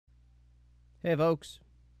Hey folks,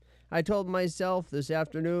 I told myself this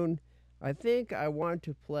afternoon I think I want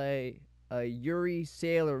to play a Yuri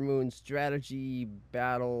Sailor Moon strategy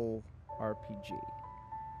battle RPG.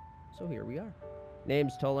 So here we are.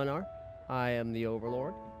 Name's Tolinar. I am the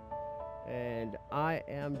Overlord. And I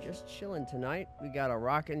am just chilling tonight. We got a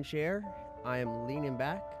rocking chair. I am leaning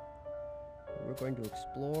back. We're going to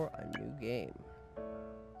explore a new game.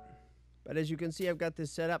 But as you can see, I've got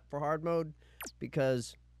this set up for hard mode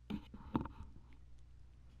because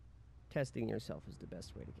testing yourself is the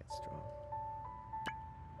best way to get strong.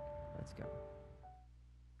 Let's go.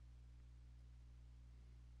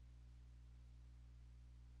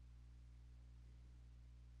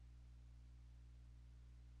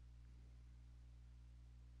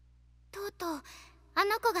とうとうあ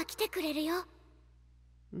の子が来てくれるよ。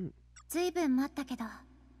ずいぶん待ったけど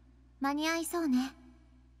間に合いそうね。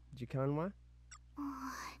時間は？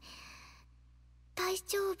大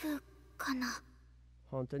丈夫かな。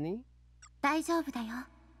本当に？大丈夫だよ。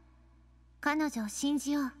彼女を信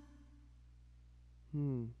じよう。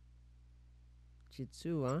実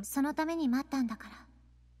はそのために待ったんだから。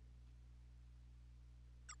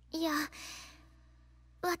いや、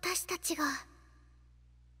私たちが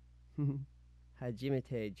初め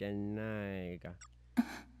てじゃないが。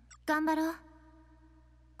頑張ろう。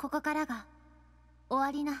ここからが終わ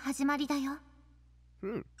りの始まりだよ。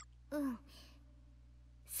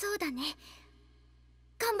そうだね。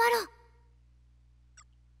頑張ろう。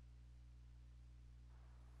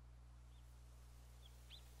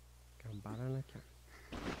頑張らなきゃ。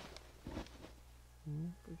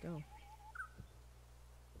Here we go.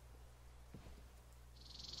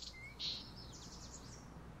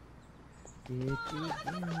 It begins.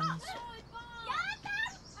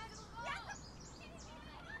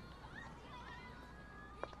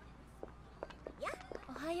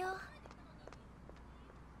 おはよう。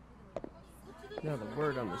Now the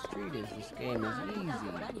word on the street is this game is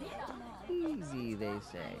easy. Easy, they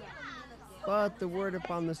say. But the word up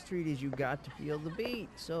on the street is you got to feel the beat.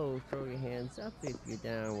 So throw your hands up if you're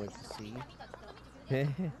down with the sea.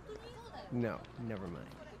 No, never mind.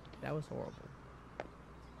 That was horrible.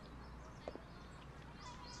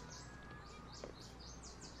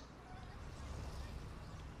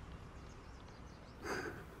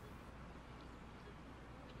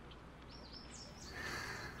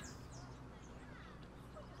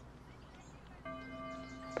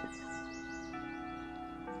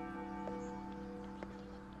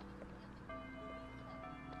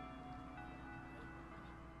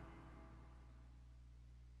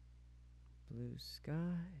 Blue skies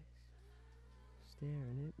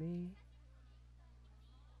staring at me.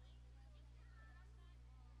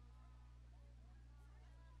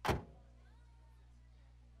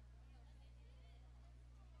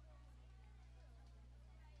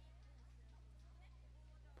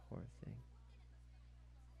 Poor thing.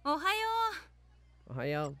 おはよおは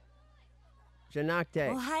よう。じゃなくて。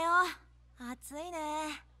う。おはよう。暑い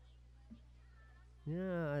ね。い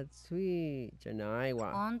や、暑いじゃない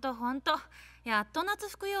わ。ほんと。やっと夏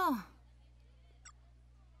服よ。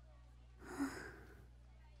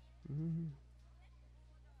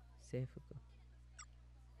制服。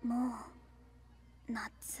もう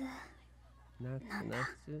夏なんだ。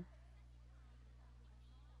夏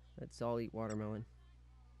Let's all eat watermelon.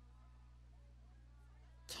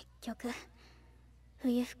 結局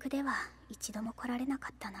冬服では一度も来られなか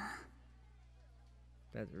ったな。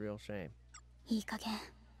 That's a real shame. いい加減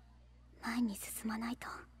前に進まないと。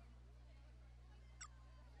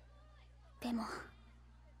でも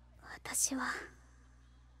私は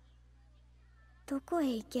どこ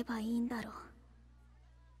へ行けばいいんだろう。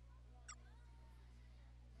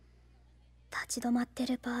立ち止まって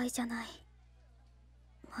る場合じゃない。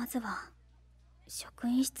まずは職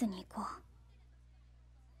員室に行こう。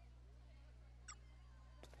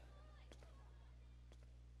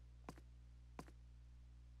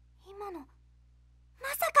今のま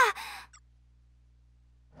さか。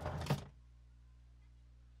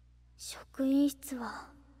職員室は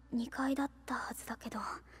2階だったはずだけど、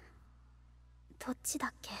どっちだ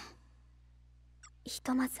っけ。ひ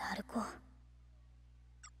とまず歩こう。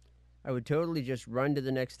I would totally just run to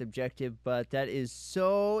the next objective, but that is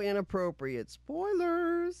so inappropriate.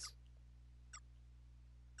 Spoilers!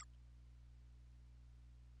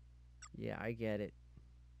 Yeah, I get it.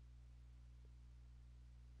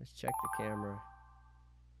 Let's check the camera.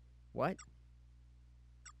 What?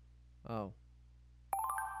 Oh.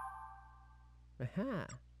 Aha.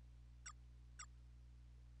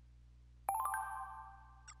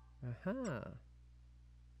 Aha.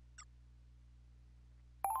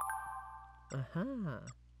 Aha.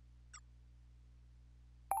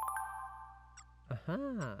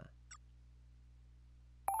 Aha.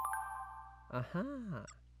 Aha.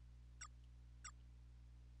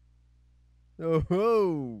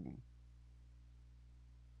 Oh-ho!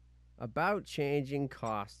 About changing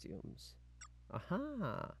costumes.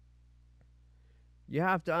 Aha. You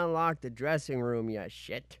have to unlock the dressing room, you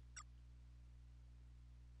shit.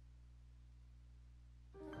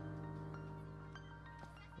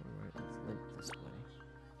 Alright, let's limp this way.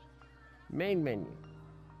 Main menu.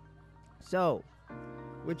 So,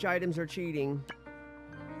 which items are cheating?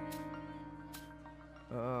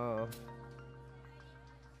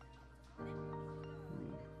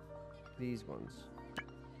 These ones.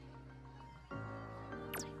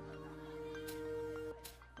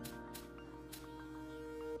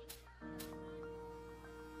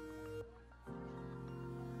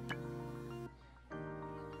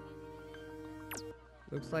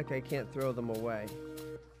 Looks like I can't throw them away.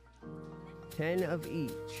 10 of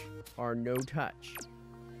each are no touch.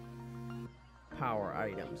 Power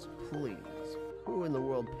items, please. Who in the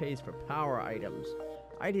world pays for power items?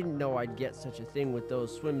 I didn't know I'd get such a thing with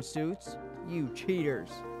those swimsuits. You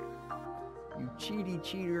cheaters. You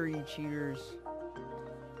cheatery cheaters.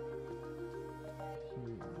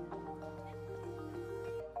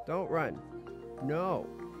 Don't run. No.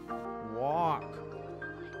 Walk.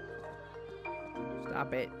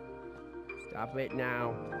 Stop it. Stop it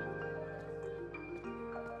now.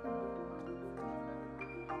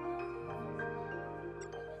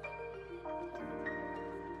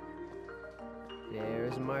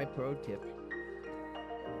 There's my pro tip.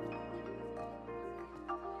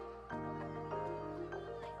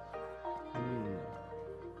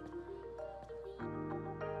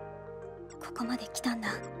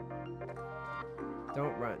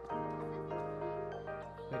 Don't run.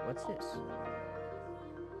 Wait, what's this?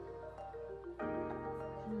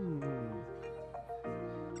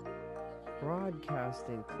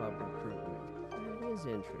 Broadcasting club recruitment. That is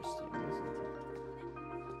interesting, isn't it?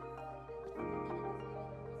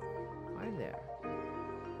 Hi there.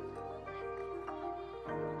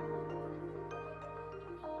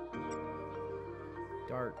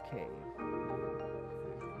 Dark cave.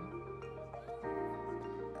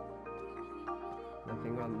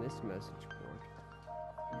 Nothing on this message board.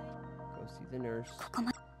 Go see the nurse.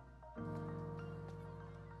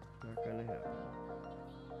 Not gonna happen.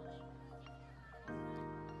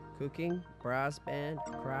 Cooking, brass band,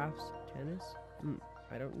 crafts, tennis?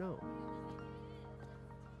 I don't know.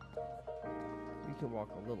 We can walk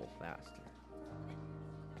a little faster.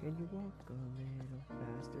 Can you walk a little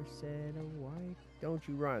faster, said a wife? Don't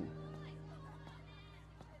you run.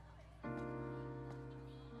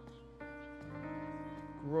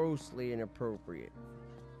 Grossly inappropriate.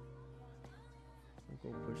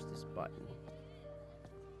 I'll go push this button.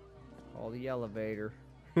 Call the elevator.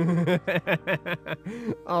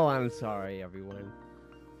 Oh, I'm sorry, everyone.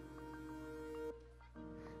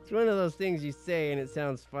 It's one of those things you say and it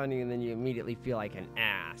sounds funny and then you immediately feel like an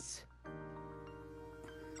ass.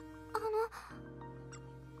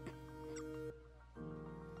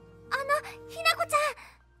 Hinako-chan!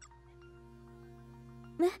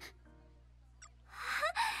 やっ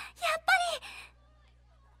ぱり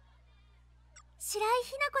白井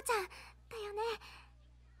ひなこちゃんだよね。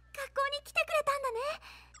学校に来てくれたんだね。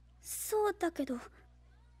そうだけど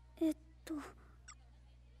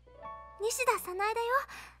西田早苗だよ。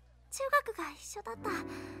中学が一緒だった。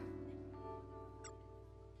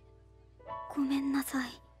ごめんなさ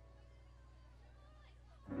い。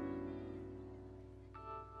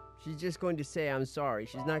She's just going to say I'm sorry.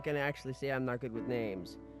 She's not going to actually say I'm not good with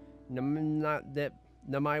names.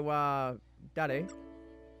 Namae wa dare?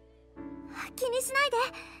 気にしないで。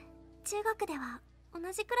中学では同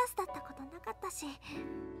じクラスだったことなかったし。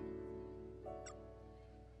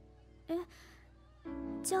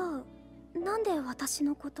じゃあなんで私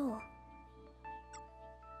のことを？もち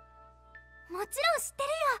ろん知ってる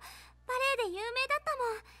よ。バレエで有名だったも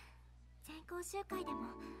ん。全校集会でも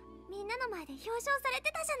みんなの前で表彰され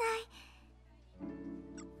てたじゃな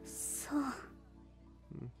い。そ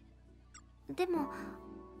う。でも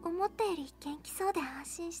思ったより元気そうで安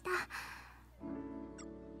心した。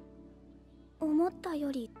思った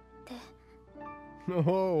よりって。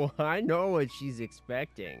Oh, I know what she's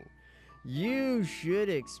expecting. You should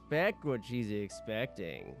expect what she's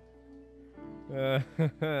expecting.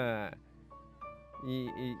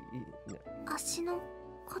 足の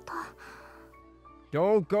こと。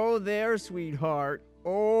Don't go there, sweetheart.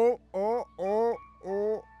 Oh, oh, oh,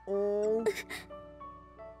 oh, oh.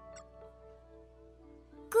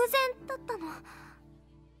 偶然だったの。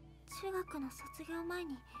中学の卒業前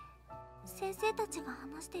に先生たちが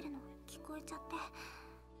話してるの聞こえちゃっ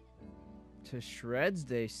て。To shreds,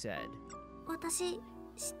 they said. 私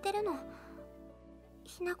知ってるの。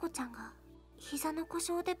ひなこちゃんが膝の故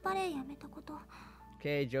障でバレエやめたこと。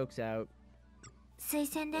 Okay, joke's out. 推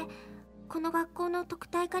薦でこの学校の特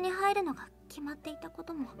待科に入るのが決まっていたこ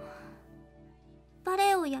とも、バレ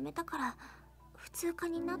エをやめたから普通科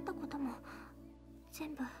になったことも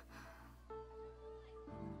全部。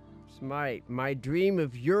 My dream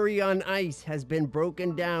of Yuri on ice has been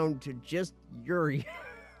broken down to just Yuri.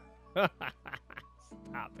 Stop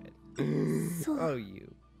it. そう。 Oh,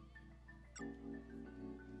 you.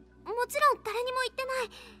 もちろん誰にも言ってない。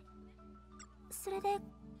それで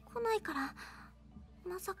来ないから、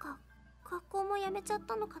まさか学校も辞めちゃっ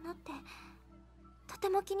たのかなってとて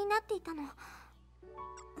も気になっていたの。だか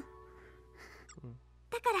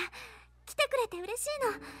ら来てくれて嬉しい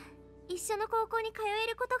の。一緒の高校に通え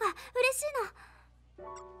ることが嬉しい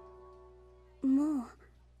の。も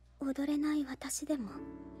う踊れない私でも。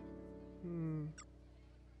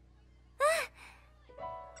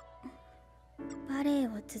バレエ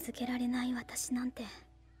を続けられない私なんて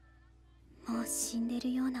もう死んで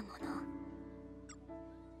るようなもの。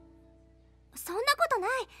そんなことない。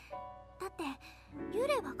だって幽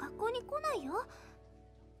霊は学校に来ないよ。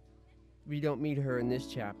 We don't meet her in this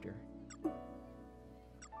chapter.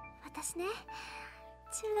 私ね、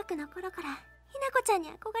中学の頃からひなこちゃんに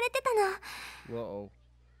憧れてたの。 Whoa.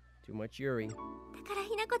 Too much Yuri. だから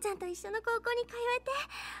ひなこちゃんと一緒の高校に通えて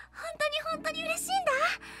本当に嬉しいんだ。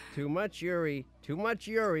 Too much Yuri. Too much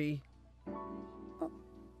Yuri.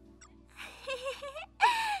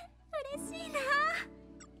 嬉しいな。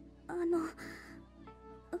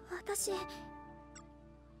私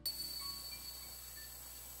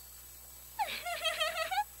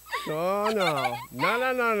Oh no.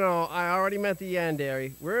 No. I already met the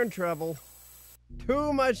Yandere. We're in trouble.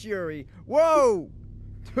 Too much Yuri. Whoa!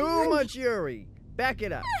 Too much Yuri. Back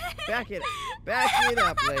it up. Back it up. Back it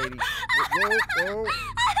up, lady. Whoa.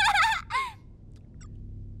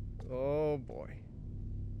 Oh boy.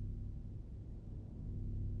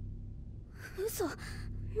 嘘、見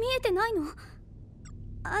えてないの？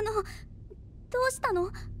どうした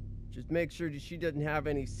の？ Just make sure that she doesn't have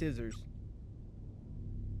any scissors.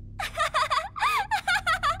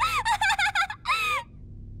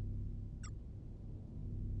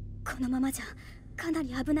 このままじゃかなり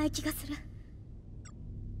危ない気がする。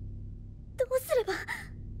どうすれば。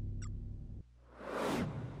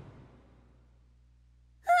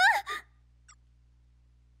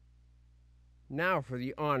 Now for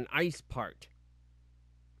the on ice part.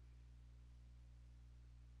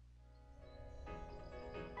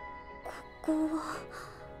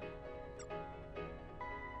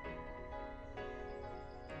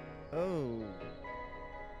 Oh.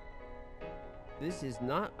 This is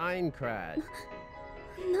not Einkrad.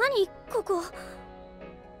 何ここ。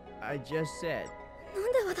 I just said. な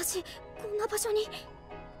んで私こんな場所に。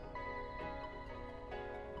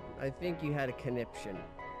 I think you had a conniption.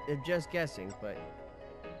 Just guessing, but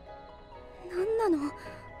何なの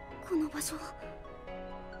この場所。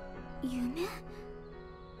夢？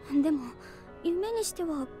でも夢にして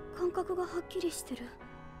は感覚がはっきりしてる。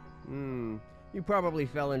You probably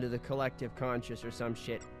fell into the collective conscious or some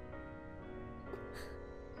shit.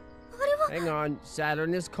 あれは。 Hang on,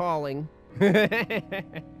 Saturn is calling.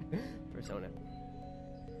 Persona.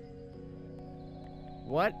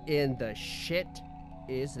 What in the shit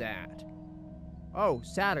is that? Oh,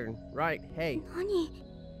 Saturn, right, hey. 何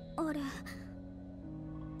あれ。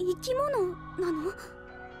生き物なの？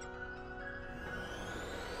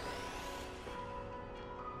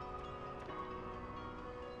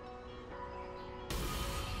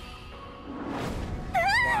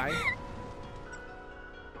 Why?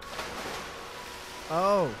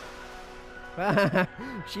 Oh.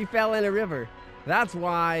 She fell in a river. That's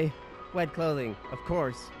why. Wet clothing, of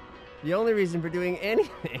course. The only reason for doing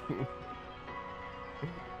anything.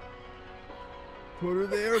 Put her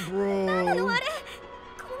there, bro.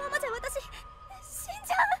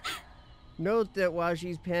 Note that while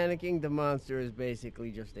she's panicking, the monster is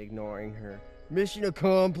basically just ignoring her. Mission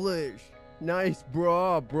accomplished. Nice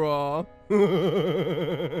bra. 大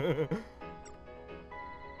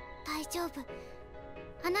丈夫。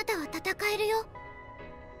あなたは戦えるよ。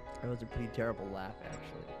 That was a pretty terrible laugh,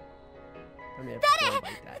 actually. I mean, 誰かいる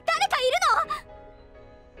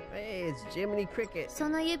の？ Hey, it's Jiminy Cricket. そ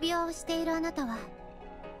の指輪をしているあなたは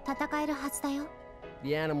戦えるはずだよ。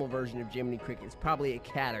 The animal version of Jiminy Cricket is probably a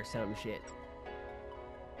cat or some shit.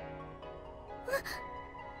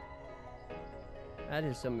 That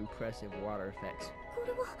is some impressive water effects. こ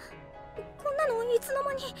れはこんなのいつの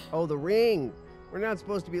間に。 Oh, the ring! We're not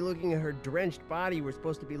supposed to be looking at her drenched body. We're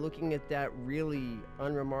supposed to be looking at that really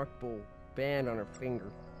unremarkable band on her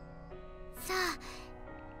finger. さあ、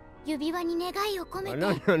指輪に願いを込め Oh, て。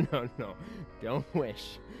 no, no, no, no. Don't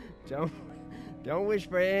wish. Don't wish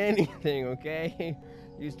for anything, okay?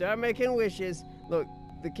 You start making wishes. Look,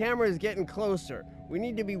 the camera is getting closer. We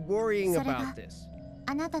need to be worrying about this.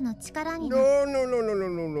 あなたの力にな。 No, no, no, no, no,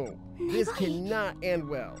 no, no. This cannot end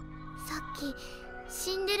well. さっき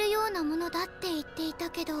死んでるようなものだって言っていた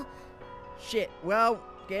けど、 Shit. Well,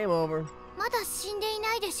 game over. まだ死んでい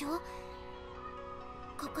ないでしょ。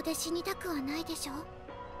ここで死にたくはないでしょ。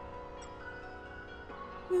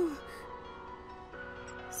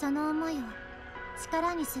その思いを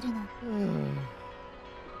力にするの。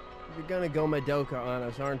 You're gonna go Madoka on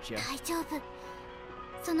us, aren't you? 大丈夫。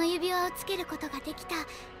その指輪をつけることができた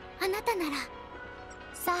あなたなら。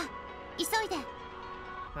さあ、急いで。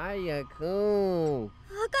 Hiya-kun. 分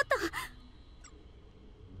かった。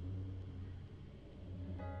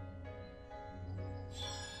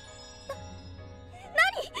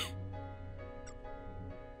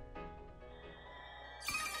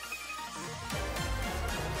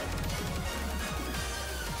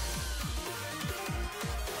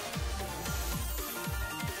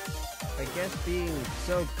I guess being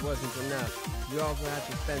soaked wasn't enough. You also have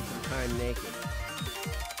to spend some time naked.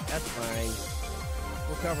 That's fine.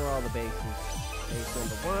 We'll cover all the bases. Base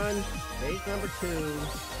number 1, base number 2,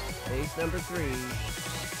 base number 3,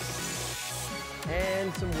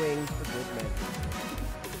 and some wings for good measure.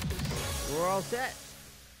 We're all set.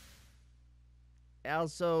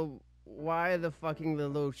 Also, why the fucking the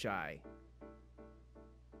Lochai?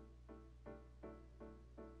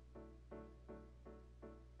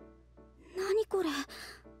 何これ。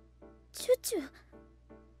チュチュ。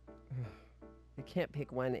 You can't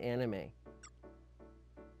pick one anime.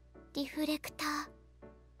 リフレクター。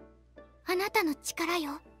あなたの力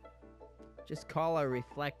よ。 Just call a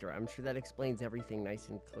reflector. I'm sure that explains everything nice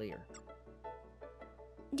and clear.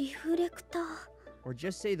 リフレクター。 Or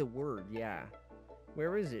just say the word, yeah.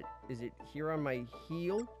 Where is it? Is it here on my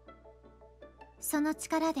heel? その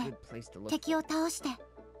力で Good place to look. 敵を倒して。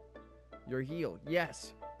 Your heel,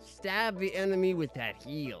 yes. Stab the enemy with that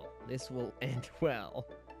heel. This will end well.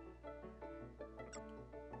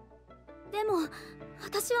 でも、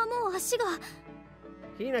私はもう足が。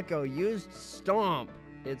 Hinako used stomp.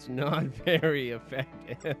 It's not very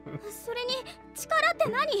effective. それに、力って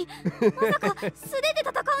何？まさか素手で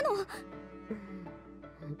戦う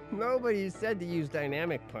の？ Nobody said to use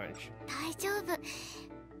dynamic punch. 大丈夫。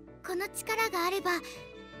この力があれば、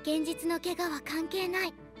現実の怪我は関係な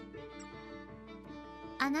い。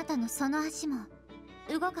あなたのその足も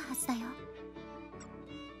動くはずだよ。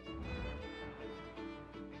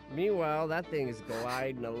 Meanwhile, that thing is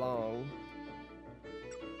gliding along.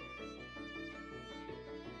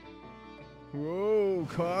 Whoa,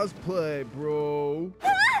 cosplay, bro. Huh.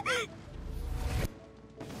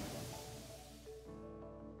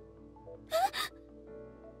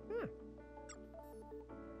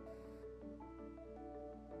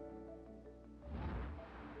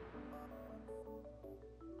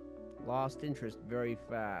 Lost interest very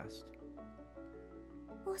fast.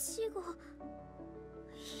 足が、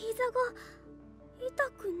膝が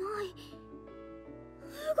痛くない。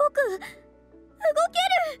動ける。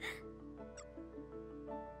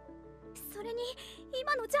それに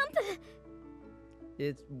今のジャンプ。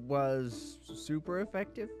 It was super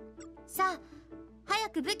effective? さあ、早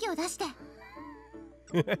く武器を出して。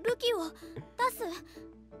武器を出す。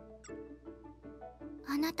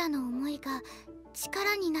あなたの思いが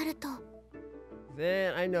力になると。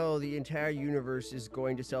 Then I know the entire universe is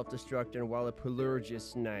going to self-destruct in while a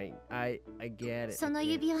Pelurgis night. I get it. その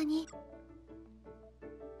指輪に。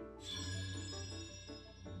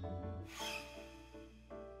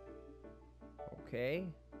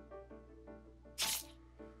 Okay.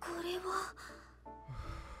 これは。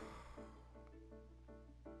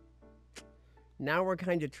 Now we're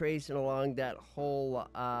kind of tracing along that whole,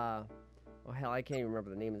 oh hell, I can't even remember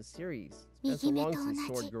the name of the series. It's been so long since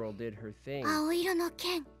Sword Girl did her thing. 青色の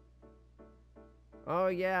剣。 Oh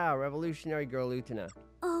yeah, Revolutionary Girl Utena.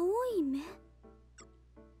 青い目。何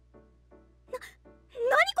こ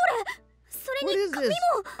れ。それ What に is 髪 this? も。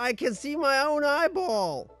 I can see my own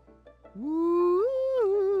eyeball! Woo!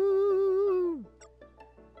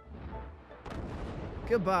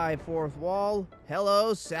 Goodbye, fourth wall.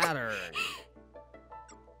 Hello, Saturn.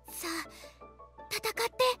 さあ、戦っ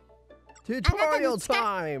て。 Tutorial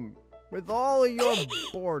time! With all of your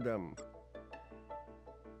boredom.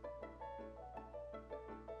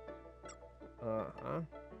 Uh-huh.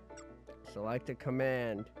 Select a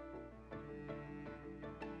command.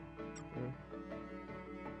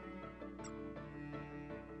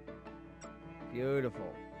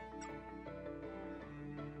 Beautiful.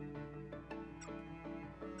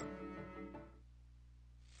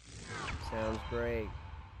 Sounds great.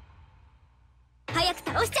 早く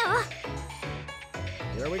倒しちゃおう。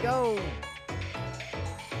 Here we go.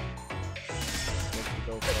 Let's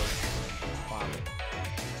go first.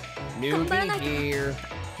 Newbie here.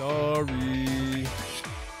 Sorry.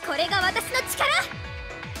 これが私の力。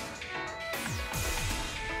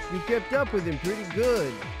 You kept up with him pretty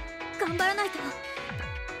good. 頑張らないと。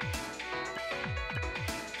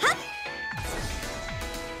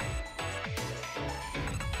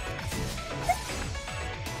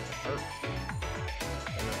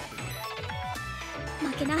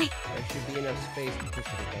 負けない。 There should be enough space to push it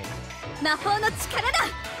again. 魔法の力だ。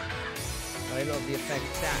 I know the effect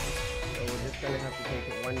stats, so we're just gonna have to take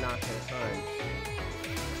it one knock at a time.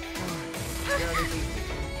 Fairly easy.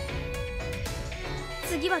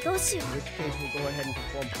 次はどうしよ In which case we'll go ahead and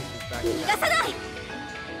perform pushes back う。 and 逃が back. さない。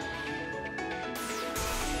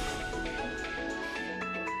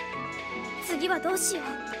 次はどうしよう。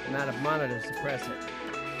 I'm out of mana to suppress it.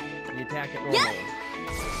 You attack it normally.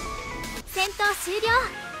 戦闘終了。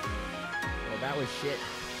 Well, that was shit.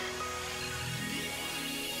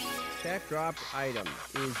 Check dropped item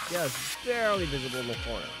is just barely visible in the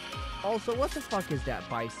corner. Also, what the fuck is that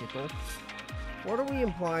bicycle? What are we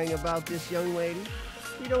implying about this young lady?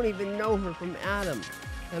 We don't even know her from Adam.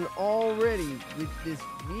 And already with this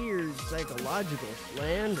weird psychological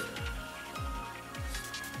slander.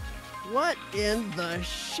 What in the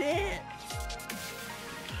shit?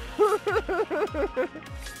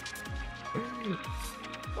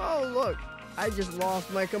 Oh, look. I just lost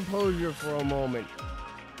my composure for a moment.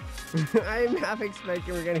 I'm half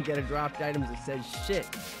expecting we're gonna get a dropped item that says shit.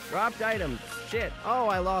 Dropped item, shit. Oh,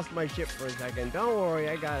 I lost my ship for a second. Don't worry,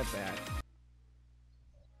 I got it back.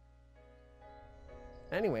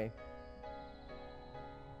 Anyway.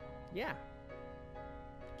 Yeah.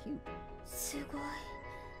 Cute. すごい。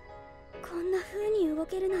こんな風に動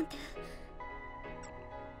けるなんて。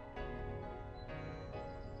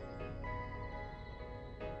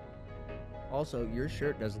 Also, your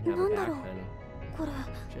shirt doesn't have a back, honey. これ。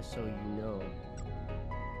 Just so you know.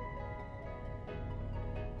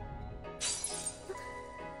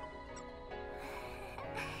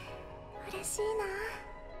 嬉しいな。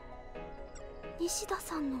西田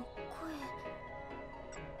さんの声。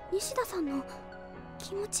西田さんの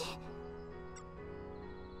気持ち。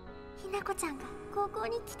ひなこちゃんが高校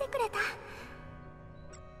に来てくれた。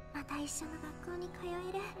また一緒の学校に通え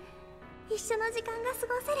る。一緒の時間が過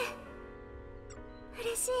ごせる。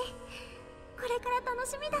嬉しい。これから楽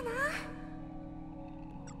しみだな。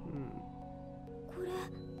これ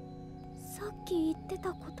さっき言って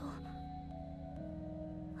たこと、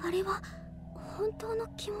あれは本当の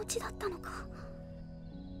気持ちだったのか。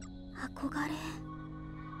憧れか。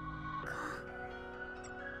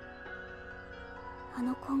あ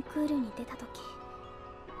のコンクールに出た時、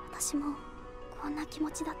私もこんな気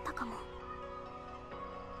持ちだったかも。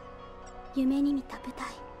夢に見た舞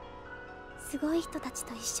台、すごい人たち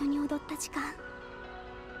と一緒に踊った時間。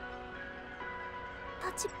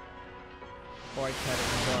Before I cut it,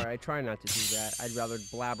 sorry, I try not to do that. I'd rather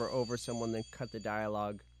blabber over someone than cut the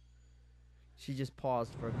dialogue. She just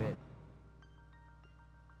paused for a bit.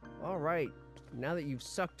 Alright, now that you've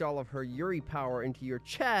sucked all of her Yuri power into your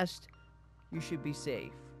chest, you should be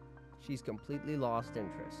safe. She's completely lost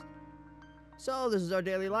interest. So, this is our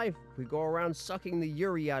daily life. We go around sucking the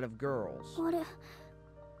Yuri out of girls. あれ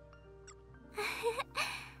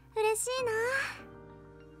嬉しいな。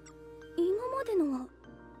今までのは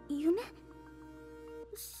夢？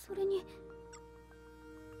それに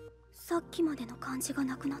さっきまでの感じが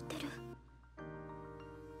なくなってる。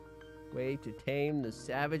 Way to tame the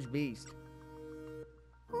savage beast.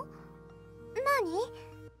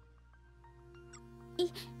 何？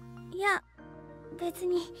いや別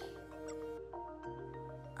に。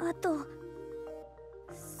あと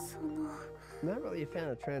その Not really a fan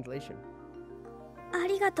of translation. あ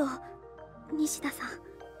りがとう西田さ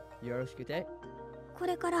ん。よろしくて。こ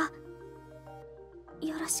れから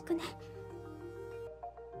よろしくね。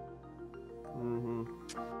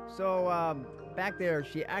 So, back there,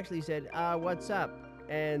 she actually said, what's up?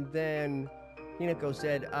 And then Hinako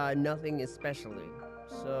said, nothing especially.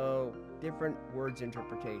 So, different words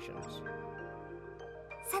interpretations.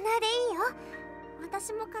 さなでいいよ。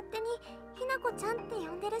私も勝手にひなこちゃんって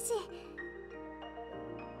呼んでるし。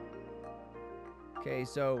 Okay,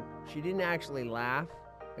 so she didn't actually laugh,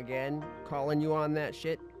 again, calling you on that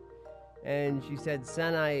shit. And she said,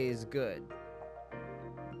 Sanai is good.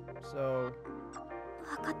 So...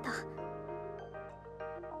 わかった。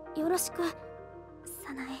よろしく、さ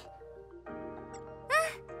なえ。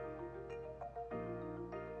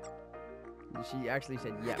She actually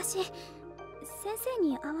said, yeah. 私、先生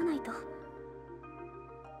に会わないと。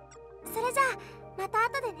それじゃあまた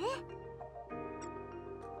後でね。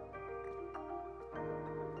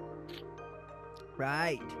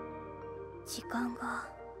Right. 時間が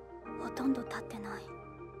ほとんど経ってない。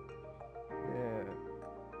Yeah.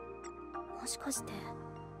 もしかして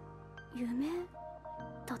夢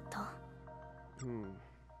だった？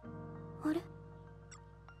あれ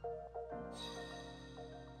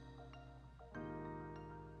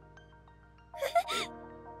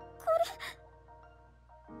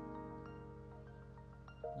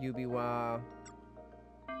？Yubiwa.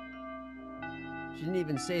 She didn't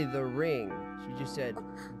even say the ring. She just said,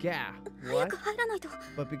 "Gah." What?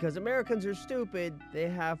 But because Americans are stupid, they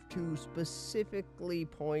have to specifically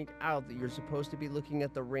point out that you're supposed to be looking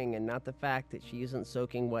at the ring and not the fact that she isn't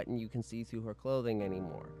soaking wet and you can see through her clothing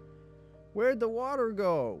anymore. Where'd the water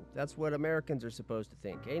go? That's what Americans are supposed to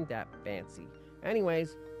think. Ain't that fancy?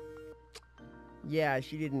 Anyways, yeah,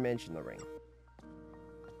 she didn't mention the ring.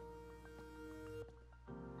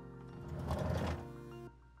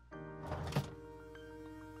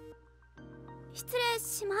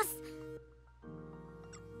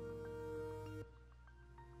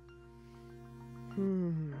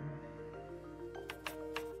 Hmm.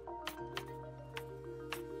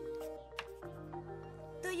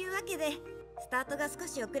 というわけでスタートが少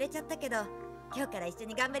し遅れちゃったけど、今日から一緒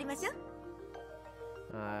に頑張りましょう。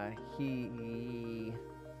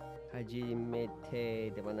初め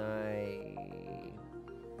てではない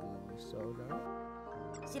嘘だ。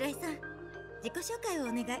白井さん、自己紹介をお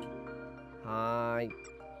願い。はーい。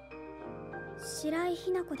白井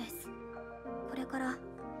ひな子です。これから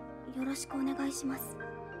よろしくお願いします。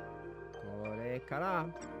これから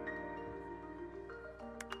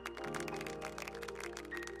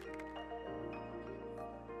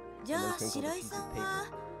じゃあ白井さんは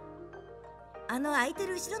あの空いて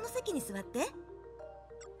る後ろの席に座って。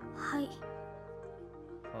はい。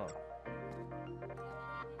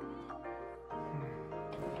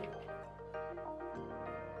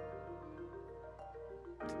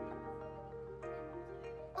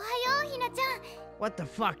おはようひなちゃん。What the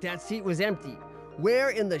fuck? That seat was empty.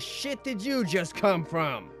 Where in the shit did you just come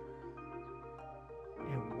from?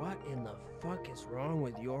 And what in the fuck is wrong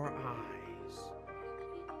with your eyes?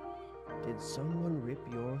 Did someone rip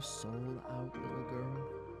your soul out, little girl?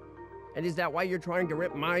 And is that why you're trying to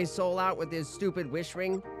rip my soul out with this stupid wish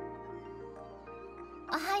ring?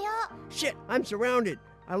 おはよう。 Shit, I'm surrounded.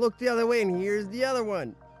 I looked the other way and here's the other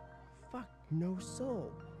one. Fuck, no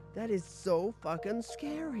soul. That is so fucking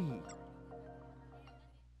scary.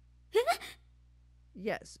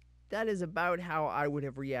 Yes, that is about how I would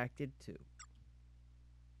have reacted too.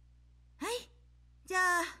 はい、じゃ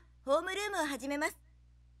あホームルームを始めます。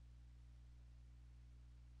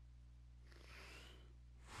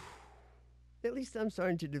At least I'm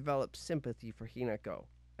starting to develop sympathy for Hinako.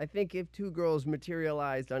 I think if two girls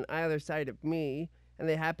materialized on either side of me, and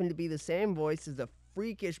they happened to be the same voice as the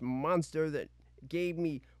freakish monster that gave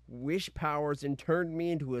me wish powers and turned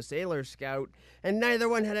me into a Sailor Scout, and neither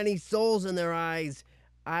one had any souls in their eyes,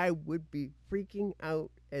 I would be freaking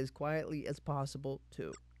out as quietly as possible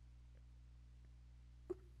too.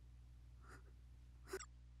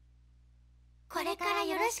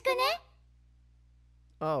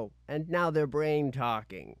 Oh, and now they're brain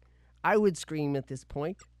talking. I would scream at this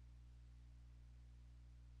point.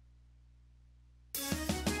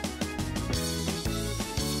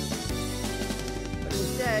 But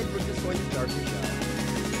instead, we're just going to start the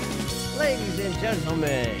show. Ladies and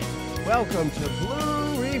gentlemen, welcome to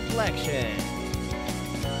Blue Reflection,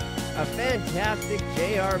 a fantastic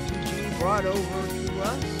JRPG brought over to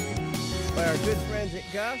us by our good friends at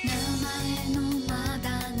Gus.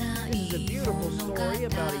 This is a beautiful story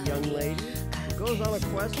about a young lady who goes on a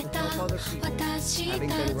quest to help other people. Having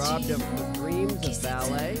been robbed of her dreams of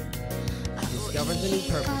ballet, she discovers a new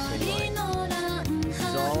purpose in life. This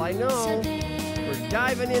is all I know. We're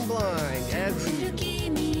diving in blind as usual.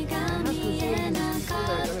 I have to assume these people that are going to be in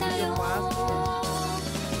class today.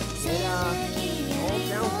 Yeah, all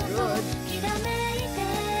sounds good. I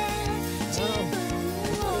think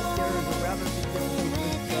there is a rather significant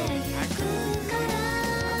list of actual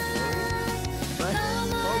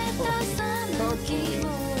hopefully,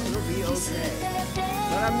 we'll be okay.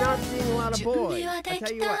 But I'm not seeing a lot of boys. I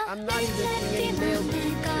tell you what, I'm not even seeing any males.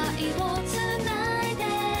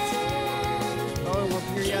 Oh, and we're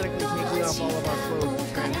periodically taking off all of our clothes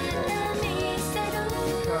to transform.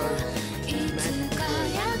 Because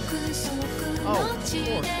magic. Oh, of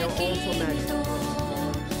course, they're also magic.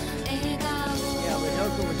 Yeah, but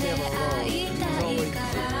Yoko was never wrong. He was always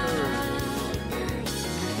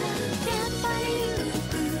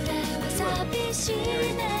superb.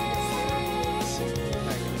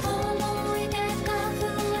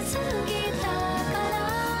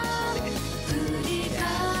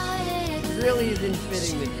 really isn't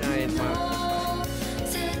fitting the giant monster fight.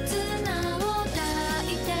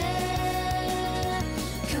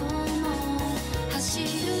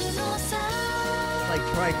 Like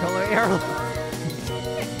tricolor arrow.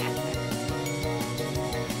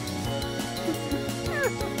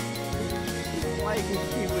 Like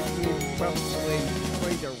she would be probably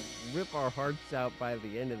going to rip our hearts out by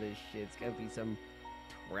the end of this shit. It's gonna be some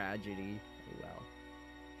tragedy. Well,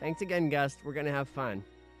 thanks again, Gust. We're gonna have fun.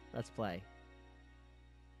 Let's play.